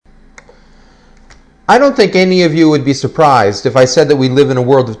I don't think any of you would be surprised if I said that we live in a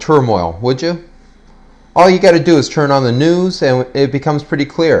world of turmoil, would you? All you got to do is turn on the news and it becomes pretty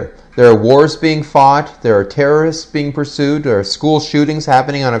clear. There are wars being fought, there are terrorists being pursued, there are school shootings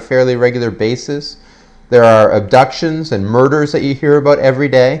happening on a fairly regular basis, there are abductions and murders that you hear about every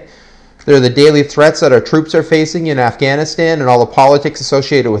day. There are the daily threats that our troops are facing in Afghanistan and all the politics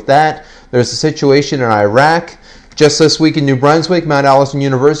associated with that. There's the situation in Iraq. Just this week in New Brunswick, Mount Allison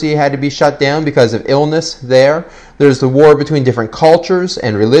University had to be shut down because of illness there. There's the war between different cultures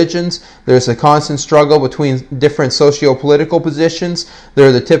and religions. There's a constant struggle between different socio-political positions. There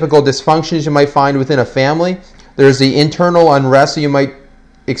are the typical dysfunctions you might find within a family. There's the internal unrest that you might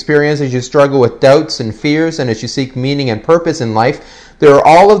experience as you struggle with doubts and fears and as you seek meaning and purpose in life. There are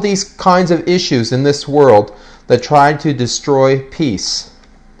all of these kinds of issues in this world that try to destroy peace.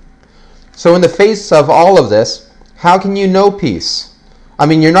 So in the face of all of this, how can you know peace? I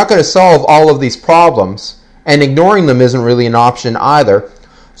mean, you're not going to solve all of these problems, and ignoring them isn't really an option either.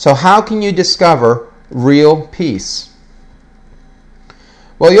 So how can you discover real peace?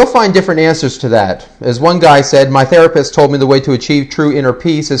 Well, you'll find different answers to that. As one guy said, my therapist told me the way to achieve true inner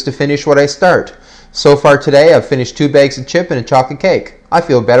peace is to finish what I start. So far today, I've finished 2 bags of chip and a chocolate cake. I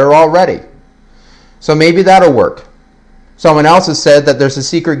feel better already. So maybe that'll work. Someone else has said that there's a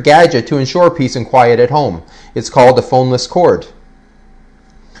secret gadget to ensure peace and quiet at home. It's called a phoneless cord.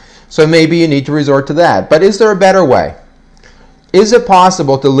 So maybe you need to resort to that. But is there a better way? Is it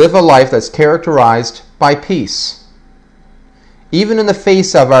possible to live a life that's characterized by peace, even in the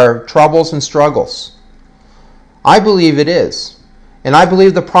face of our troubles and struggles? I believe it is. And I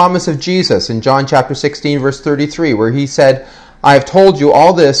believe the promise of Jesus in John chapter 16, verse 33, where he said, I have told you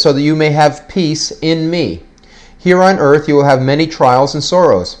all this so that you may have peace in me. Here on earth you will have many trials and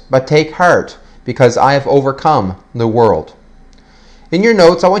sorrows, but take heart, because I have overcome the world. In your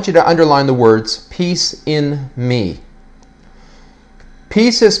notes, I want you to underline the words, peace in me.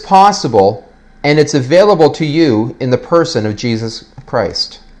 Peace is possible, and it's available to you in the person of Jesus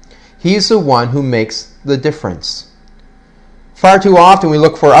Christ. He's the one who makes the difference. Far too often we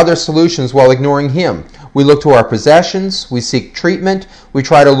look for other solutions while ignoring Him. We look to our possessions, we seek treatment, we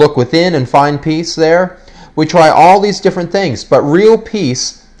try to look within and find peace there. We try all these different things, but real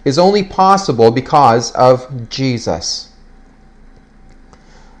peace is only possible because of Jesus.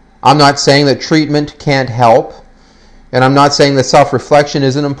 I'm not saying that treatment can't help, and I'm not saying that self-reflection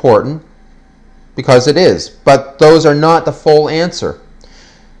isn't important, because it is, but those are not the full answer.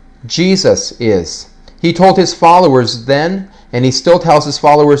 Jesus is. He told His followers then, and He still tells His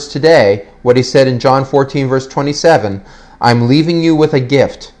followers today, what He said in John 14, verse 27, I'm leaving you with a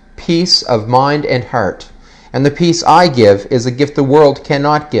gift, peace of mind and heart. And the peace I give is a gift the world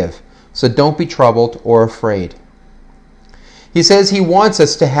cannot give. So don't be troubled or afraid. He says He wants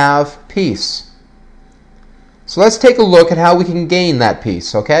us to have peace. So let's take a look at how we can gain that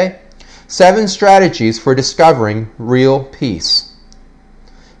peace, okay? 7 strategies for discovering real peace.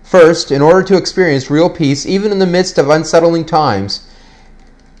 First, in order to experience real peace, even in the midst of unsettling times,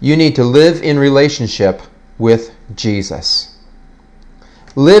 you need to live in relationship with Jesus.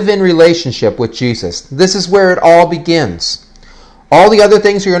 Live in relationship with Jesus. This is where it all begins. All the other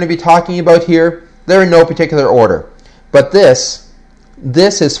things we're going to be talking about here, they're in no particular order. But this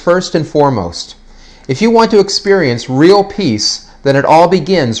is first and foremost. If you want to experience real peace, then it all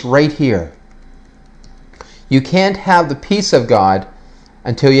begins right here. You can't have the peace of God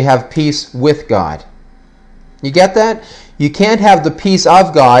until you have peace with God. You get that? You can't have the peace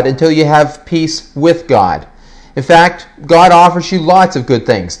of God until you have peace with God. In fact, God offers you lots of good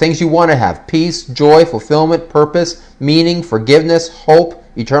things you want to have. Peace, joy, fulfillment, purpose, meaning, forgiveness, hope,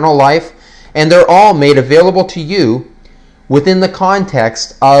 eternal life. And they're all made available to you within the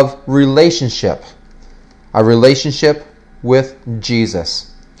context of relationship. A relationship with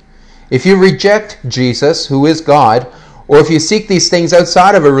Jesus. If you reject Jesus, who is God, or if you seek these things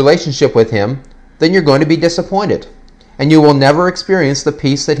outside of a relationship with Him, then you're going to be disappointed. And you will never experience the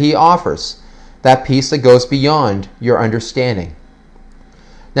peace that He offers. That peace that goes beyond your understanding.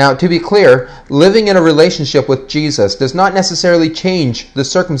 Now, to be clear, living in a relationship with Jesus does not necessarily change the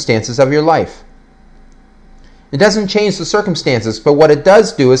circumstances of your life. It doesn't change the circumstances, but what it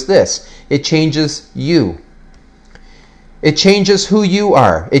does do is this. It changes you. It changes who you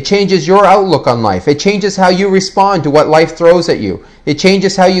are. It changes your outlook on life. It changes how you respond to what life throws at you. It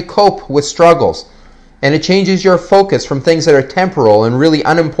changes how you cope with struggles. And it changes your focus from things that are temporal and really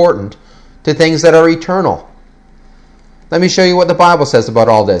unimportant to things that are eternal. Let me show you what the Bible says about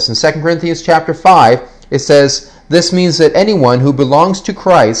all this. In 2 Corinthians chapter 5, it says, this means that anyone who belongs to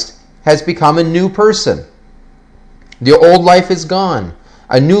Christ has become a new person. The old life is gone.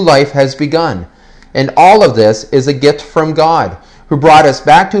 A new life has begun. And all of this is a gift from God, who brought us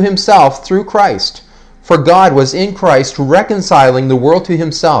back to himself through Christ. For God was in Christ reconciling the world to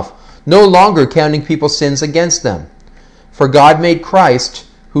himself, no longer counting people's sins against them. For God made Christ,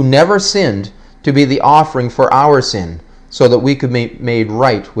 who never sinned, to be the offering for our sin, so that we could be made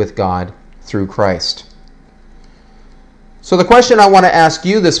right with God through Christ. So the question I want to ask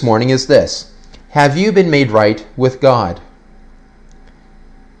you this morning is this: have you been made right with God?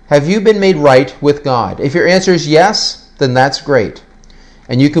 Have you been made right with God? If your answer is yes, then that's great.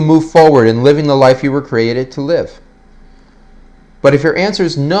 And you can move forward in living the life you were created to live. But if your answer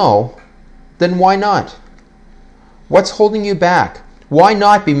is no, then why not? What's holding you back? Why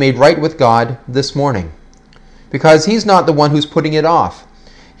not be made right with God this morning? Because he's not the one who's putting it off.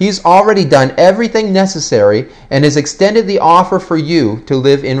 He's already done everything necessary and has extended the offer for you to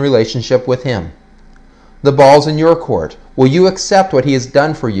live in relationship with him. The ball's in your court. Will you accept what he has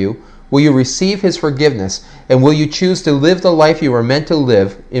done for you? Will you receive his forgiveness? And will you choose to live the life you were meant to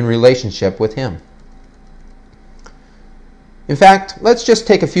live in relationship with him? In fact, let's just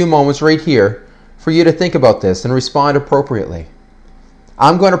take a few moments right here for you to think about this and respond appropriately.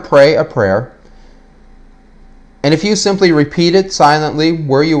 I'm going to pray a prayer, and if you simply repeat it silently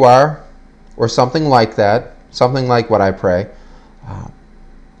where you are, or something like that, something like what I pray,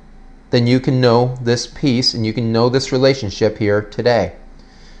 then you can know this peace and you can know this relationship here today.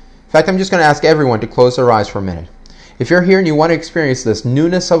 In fact, I'm just going to ask everyone to close their eyes for a minute. If you're here and you want to experience this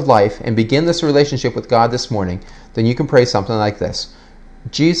newness of life and begin this relationship with God this morning, then you can pray something like this: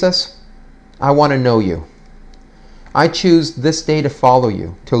 Jesus, I want to know you. I choose this day to follow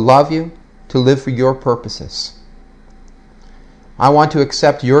you, to love you, to live for your purposes. I want to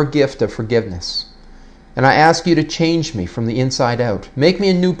accept your gift of forgiveness. And I ask you to change me from the inside out. Make me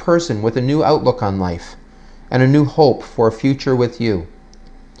a new person with a new outlook on life and a new hope for a future with you.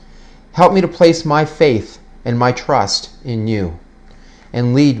 Help me to place my faith and my trust in you.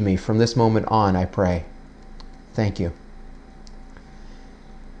 And lead me from this moment on, I pray. Thank you.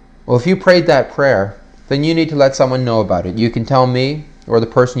 Well, if you prayed that prayer, then you need to let someone know about it. You can tell me or the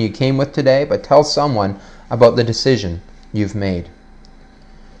person you came with today, but tell someone about the decision you've made.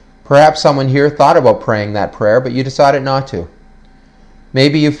 Perhaps someone here thought about praying that prayer, but you decided not to.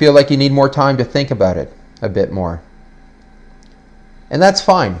 Maybe you feel like you need more time to think about it a bit more. And that's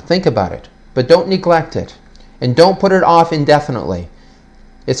fine. Think about it. But don't neglect it. And don't put it off indefinitely.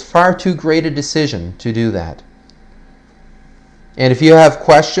 It's far too great a decision to do that. And if you have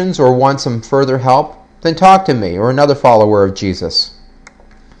questions or want some further help, then talk to me or another follower of Jesus.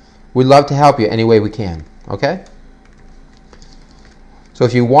 We'd love to help you any way we can. Okay? So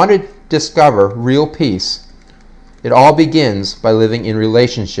if you want to discover real peace, it all begins by living in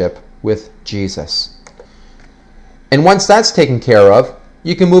relationship with Jesus. And once that's taken care of,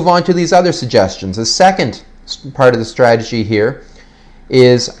 you can move on to these other suggestions. The second part of the strategy here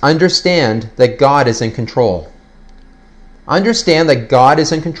is understand that God is in control. Understand that God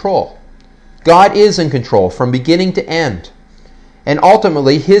is in control. God is in control from beginning to end. And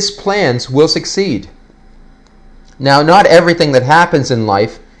ultimately, his plans will succeed. Now, not everything that happens in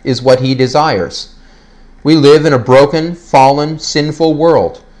life is what he desires. We live in a broken, fallen, sinful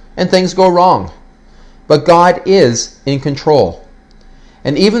world, and things go wrong. But God is in control.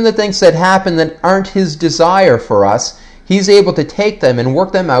 And even the things that happen that aren't his desire for us, he's able to take them and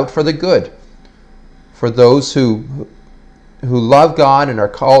work them out for the good, for those who love God and are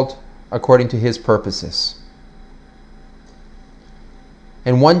called according to his purposes.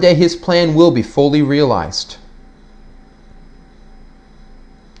 And one day his plan will be fully realized.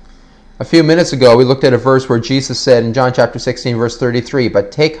 A few minutes ago, we looked at a verse where Jesus said in John chapter 16, verse 33,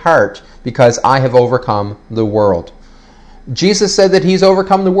 "But take heart, because I have overcome the world." Jesus said that he's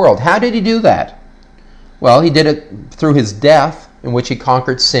overcome the world. How did he do that? Well, he did it through his death, in which he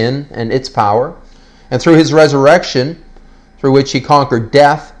conquered sin and its power, and through his resurrection, through which he conquered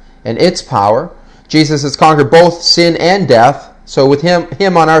death and its power. Jesus has conquered both sin and death, so with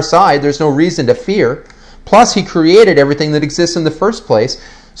him on our side, there's no reason to fear. Plus, he created everything that exists in the first place,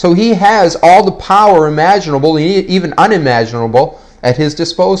 so he has all the power imaginable, even unimaginable, at his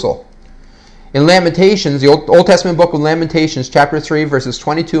disposal. In Lamentations, the Old Testament book of Lamentations, chapter 3, verses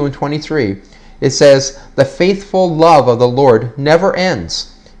 22 and 23, it says, "The faithful love of the Lord never ends.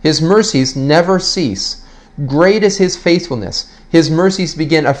 His mercies never cease. Great is his faithfulness. His mercies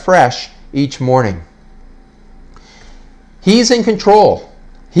begin afresh each morning." He's in control.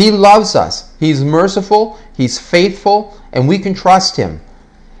 He loves us. He's merciful. He's faithful. And we can trust him.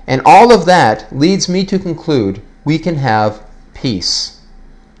 And all of that leads me to conclude we can have peace.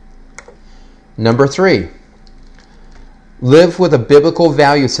 Number 3, live with a biblical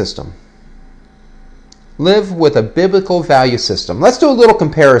value system. live with a biblical value system. Let's do a little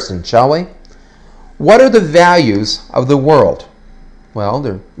comparison, shall we? What are the values of the world? Well,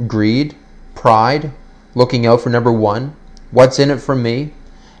 they're greed, pride, looking out for number one, what's in it for me,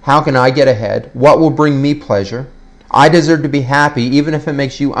 how can I get ahead, what will bring me pleasure, I deserve to be happy even if it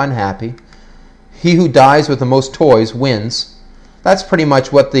makes you unhappy, he who dies with the most toys wins. That's pretty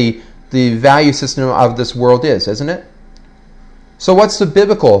much what the value system of this world is, isn't it? So what's the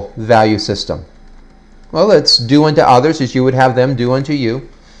biblical value system? Well, it's do unto others as you would have them do unto you.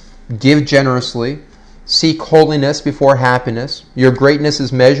 Give generously. Seek holiness before happiness. Your greatness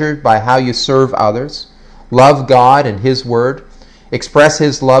is measured by how you serve others. Love God and His Word. Express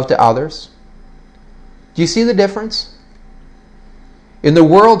His love to others. Do you see the difference? In the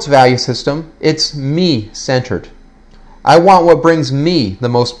world's value system, it's me-centered. I want what brings me the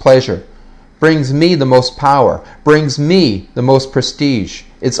most pleasure, brings me the most power, brings me the most prestige.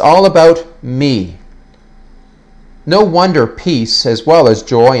 It's all about me. No wonder peace, as well as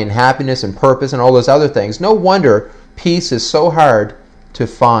joy and happiness and purpose and all those other things, no wonder peace is so hard to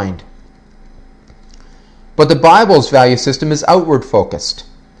find. But the Bible's value system is outward focused.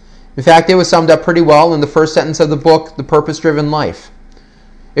 In fact, it was summed up pretty well in the first sentence of the book, The Purpose-Driven Life.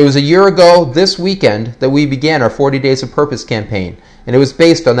 It was a year ago this weekend that we began our 40 Days of Purpose campaign, and it was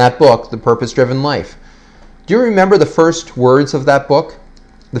based on that book, The Purpose-Driven Life. Do you remember the first words of that book?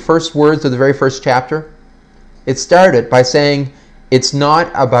 The first words of the very first chapter? It started by saying, it's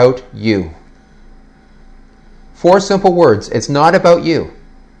not about you. 4 simple words. It's not about you.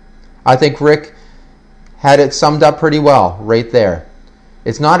 I think Rick had it summed up pretty well right there.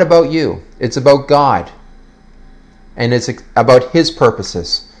 It's not about you. It's about God. And it's about His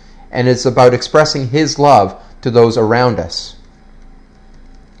purposes. And it's about expressing His love to those around us.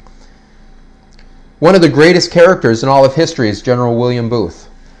 One of the greatest characters in all of history is General William Booth.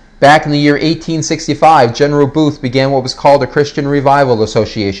 Back in the year 1865, General Booth began what was called a Christian Revival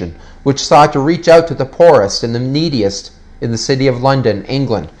Association, which sought to reach out to the poorest and the neediest in the city of London,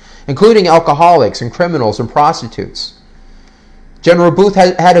 England, including alcoholics and criminals and prostitutes. General Booth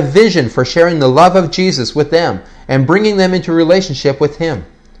had a vision for sharing the love of Jesus with them and bringing them into relationship with Him,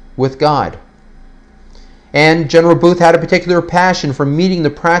 with God. And General Booth had a particular passion for meeting the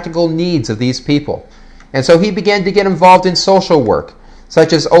practical needs of these people. And so he began to get involved in social work,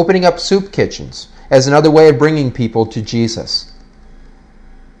 such as opening up soup kitchens as another way of bringing people to Jesus.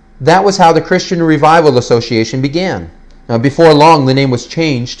 That was how the Christian Revival Association began. Now, before long, the name was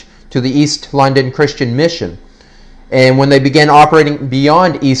changed to the East London Christian Mission. And when they began operating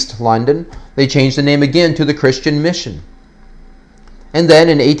beyond East London, they changed the name again to the Christian Mission. And then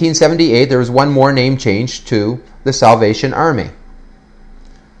in 1878, there was one more name change to the Salvation Army.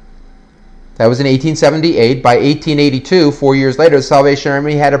 That was in 1878. By 1882, 4 years later, the Salvation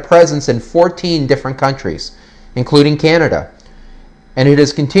Army had a presence in 14 different countries, including Canada. And it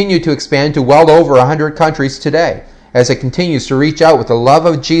has continued to expand to well over 100 countries today, as it continues to reach out with the love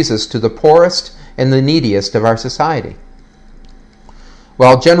of Jesus to the poorest and the neediest of our society.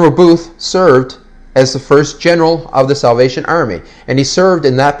 Well, General Booth served as the first general of the Salvation Army, and he served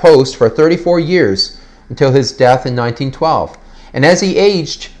in that post for 34 years until his death in 1912. And as he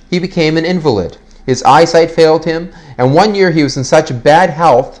aged, he became an invalid. His eyesight failed him, and one year he was in such bad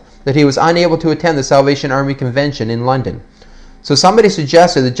health that he was unable to attend the Salvation Army convention in London. So somebody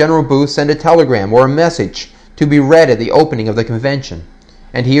suggested that General Booth send a telegram or a message to be read at the opening of the convention,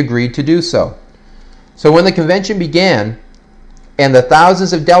 and he agreed to do so. So when the convention began and the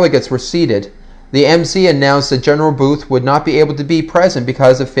thousands of delegates were seated, the MC announced that General Booth would not be able to be present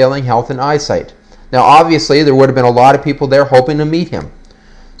because of failing health and eyesight. Now obviously there would have been a lot of people there hoping to meet him.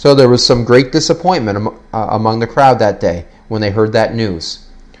 So there was some great disappointment among the crowd that day when they heard that news.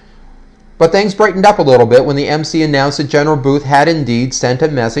 But things brightened up a little bit when the MC announced that General Booth had indeed sent a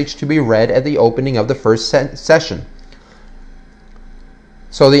message to be read at the opening of the first session.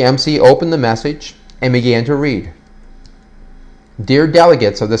 So the MC opened the message and began to read. Dear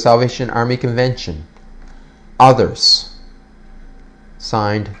delegates of the Salvation Army Convention, others.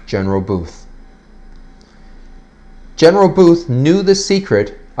 Signed, General Booth. General Booth knew the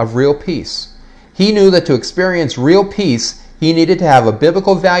secret of real peace. He knew that to experience real peace, he needed to have a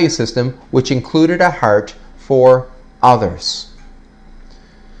biblical value system which included a heart for others.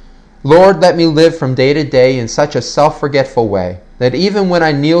 Lord, let me live from day to day in such a self-forgetful way that even when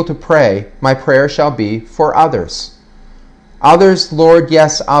I kneel to pray, my prayer shall be for others. Others, Lord,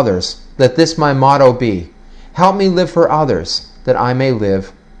 yes, others, let this my motto be. Help me live for others, that I may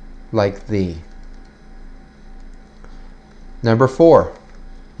live like Thee. Number 4,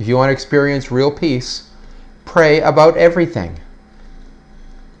 if you want to experience real peace, pray about everything.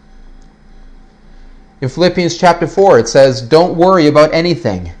 In Philippians chapter 4, it says, don't worry about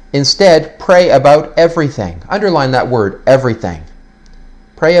anything. Instead, pray about everything. Underline that word, everything.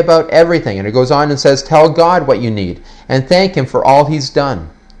 Pray about everything. And it goes on and says, tell God what you need and thank Him for all He's done.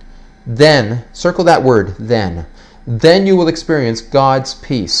 Then, circle that word, then. Then you will experience God's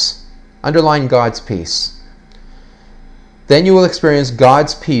peace. Underline God's peace. Then you will experience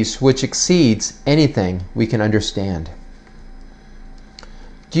God's peace, which exceeds anything we can understand.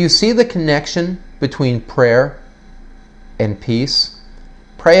 Do you see the connection between prayer and peace?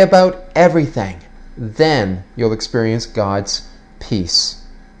 Pray about everything. Then you'll experience God's peace.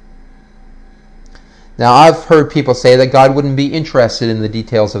 Now, I've heard people say that God wouldn't be interested in the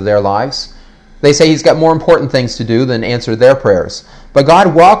details of their lives. They say He's got more important things to do than answer their prayers. But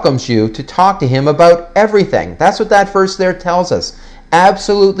God welcomes you to talk to Him about everything. That's what that verse there tells us.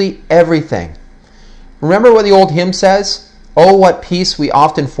 Absolutely everything. Remember what the old hymn says? Oh, what peace we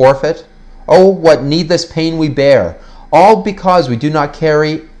often forfeit. Oh, what needless pain we bear. All because we do not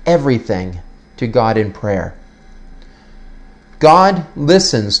carry everything to God in prayer. God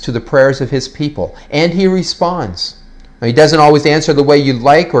listens to the prayers of His people, and He responds. Now, He doesn't always answer the way you'd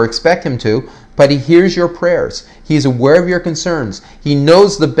like or expect Him to, but He hears your prayers. He's aware of your concerns. He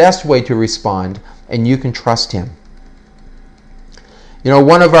knows the best way to respond, and you can trust Him. You know,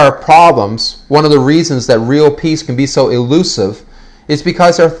 one of our problems, one of the reasons that real peace can be so elusive, is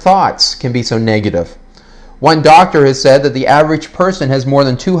because our thoughts can be so negative. One doctor has said that the average person has more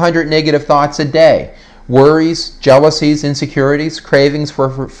than 200 negative thoughts a day. Worries, jealousies, insecurities, cravings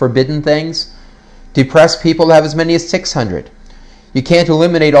for forbidden things. Depressed people have as many as 600. You can't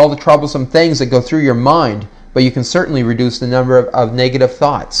eliminate all the troublesome things that go through your mind, but you can certainly reduce the number of negative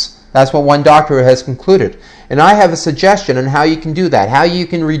thoughts. That's what one doctor has concluded. And I have a suggestion on how you can do that, how you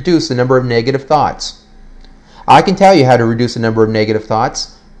can reduce the number of negative thoughts. I can tell you how to reduce the number of negative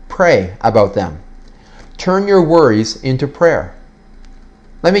thoughts. Pray about them. Turn your worries into prayer.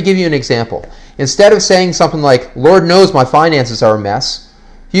 Let me give you an example. Instead of saying something like, Lord knows my finances are a mess,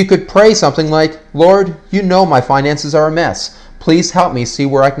 you could pray something like, Lord, you know my finances are a mess. Please help me see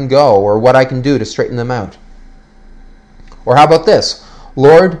where I can go or what I can do to straighten them out. Or how about this?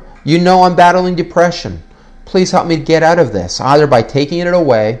 Lord, you know I'm battling depression. Please help me get out of this, either by taking it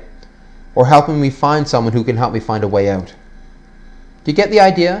away or helping me find someone who can help me find a way out. Do you get the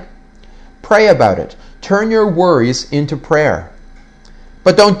idea? Pray about it. Turn your worries into prayer.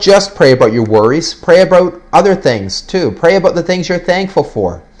 But don't just pray about your worries. Pray about other things too. Pray about the things you're thankful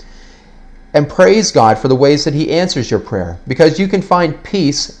for. And praise God for the ways that He answers your prayer, because you can find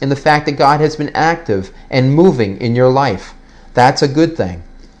peace in the fact that God has been active and moving in your life. That's a good thing.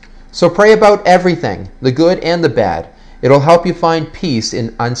 So pray about everything, the good and the bad. It'll help you find peace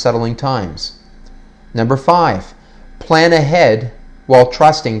in unsettling times. Number 5, plan ahead while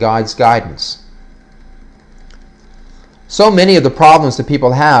trusting God's guidance. So many of the problems that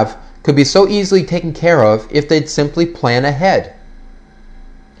people have could be so easily taken care of if they'd simply plan ahead.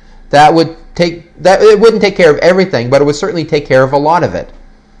 It wouldn't take care of everything, but it would certainly take care of a lot of it.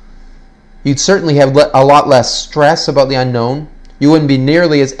 You'd certainly have a lot less stress about the unknown. You wouldn't be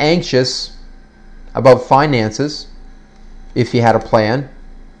nearly as anxious about finances if you had a plan.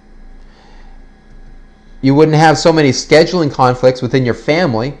 You wouldn't have so many scheduling conflicts within your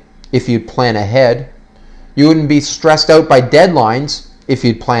family if you'd plan ahead. You wouldn't be stressed out by deadlines if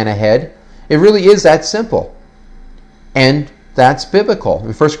you'd plan ahead. It really is that simple. And that's biblical.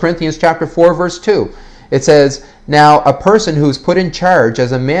 In 1 Corinthians chapter 4, verse 2, it says, now a person who is put in charge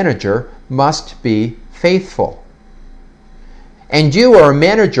as a manager must be faithful. And you are a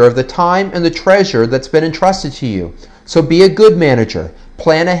manager of the time and the treasure that's been entrusted to you. So be a good manager.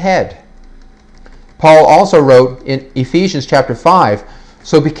 Plan ahead. Paul also wrote in Ephesians chapter 5,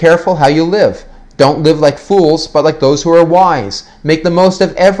 so be careful how you live. Don't live like fools, but like those who are wise. Make the most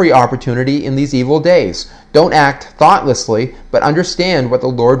of every opportunity in these evil days. Don't act thoughtlessly, but understand what the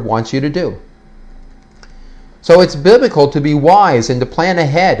Lord wants you to do. So it's biblical to be wise and to plan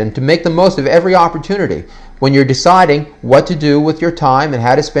ahead and to make the most of every opportunity when you're deciding what to do with your time and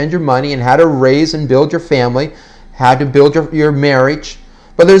how to spend your money and how to raise and build your family, how to build your marriage.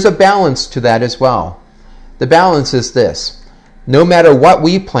 But there's a balance to that as well. The balance is this. No matter what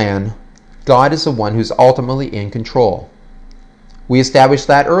we plan, God is the one who's ultimately in control. We established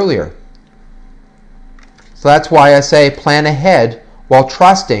that earlier. So that's why I say plan ahead while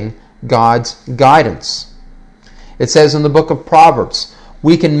trusting God's guidance. It says in the book of Proverbs,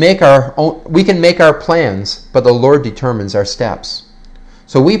 we can make our plans, but the Lord determines our steps.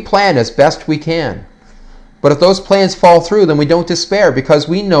 So we plan as best we can. But if those plans fall through, then we don't despair because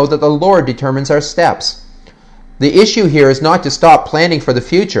we know that the Lord determines our steps. The issue here is not to stop planning for the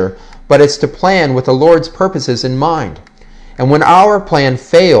future, but it's to plan with the Lord's purposes in mind. And when our plan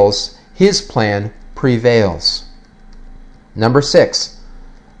fails, His plan prevails. Number 6,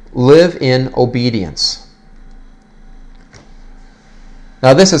 live in obedience.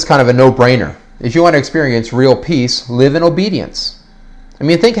 Now this is kind of a no-brainer. If you want to experience real peace, live in obedience. I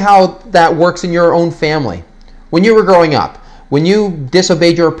mean, think how that works in your own family. When you were growing up, when you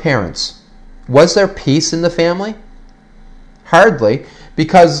disobeyed your parents, was there peace in the family? Hardly,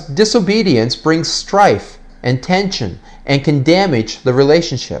 because disobedience brings strife and tension and can damage the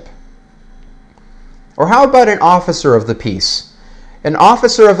relationship. Or how about an officer of the peace? An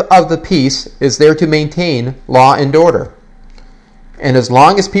officer of the peace is there to maintain law and order. And as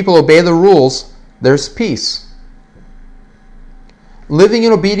long as people obey the rules, there's peace. Living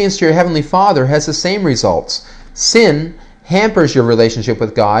in obedience to your Heavenly Father has the same results. Sin hampers your relationship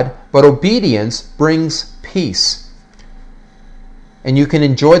with God, but obedience brings peace. And you can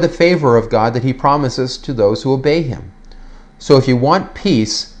enjoy the favor of God that He promises to those who obey Him. So if you want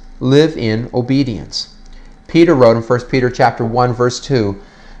peace, live in obedience. Peter wrote in 1 Peter chapter 1, verse 2,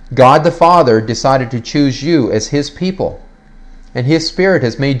 God the Father decided to choose you as His people, and His Spirit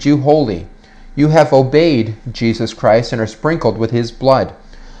has made you holy. You have obeyed Jesus Christ and are sprinkled with His blood.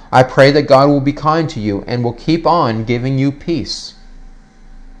 I pray that God will be kind to you and will keep on giving you peace.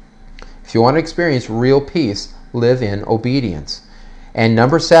 If you want to experience real peace, live in obedience. And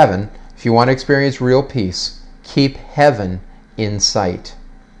number 7, if you want to experience real peace, keep heaven in sight.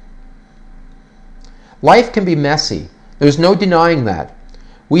 Life can be messy. There's no denying that.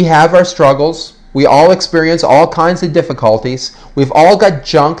 We have our struggles. We all experience all kinds of difficulties. We've all got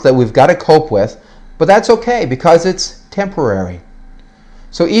junk that we've got to cope with, but that's okay because it's temporary.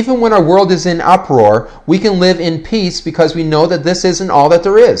 So even when our world is in uproar, we can live in peace because we know that this isn't all that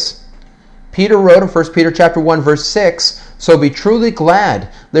there is. Peter wrote in 1 Peter chapter 1, verse 6, so be truly glad.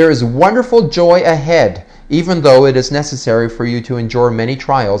 There is wonderful joy ahead, even though it is necessary for you to endure many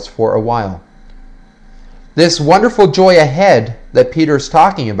trials for a while. This wonderful joy ahead that Peter is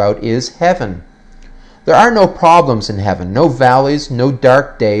talking about is heaven. There are no problems in heaven, no valleys, no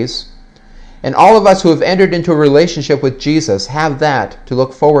dark days. And all of us who have entered into a relationship with Jesus have that to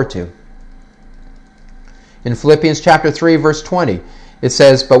look forward to. In Philippians chapter 3, verse 20, it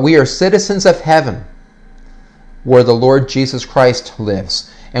says, but we are citizens of heaven, where the Lord Jesus Christ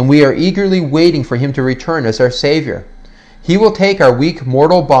lives, and we are eagerly waiting for Him to return as our Savior. He will take our weak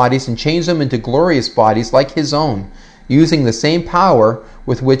mortal bodies and change them into glorious bodies like His own, using the same power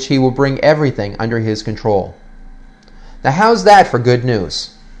with which He will bring everything under His control. Now how's that for good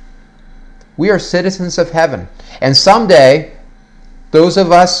news? We are citizens of heaven. And someday, those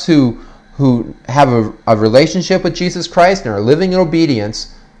of us who have a relationship with Jesus Christ and are living in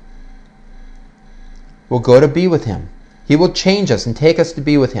obedience will go to be with Him. He will change us and take us to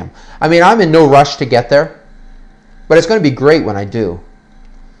be with Him. I mean, I'm in no rush to get there, but it's going to be great when I do.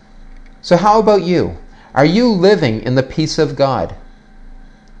 So how about you? Are you living in the peace of God?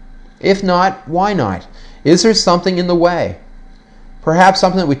 If not, why not? Is there something in the way? Perhaps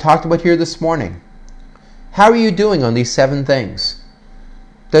something that we talked about here this morning. How are you doing on these 7 things?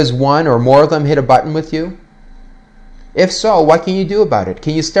 Does one or more of them hit a button with you? If so, what can you do about it?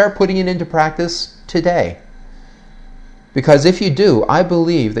 Can you start putting it into practice today? Because if you do, I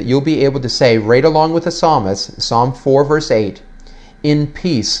believe that you'll be able to say, right along with the psalmist, Psalm 4, verse 8, in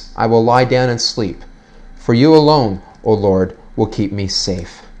peace I will lie down and sleep, for you alone, O Lord, will keep me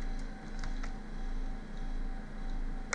safe.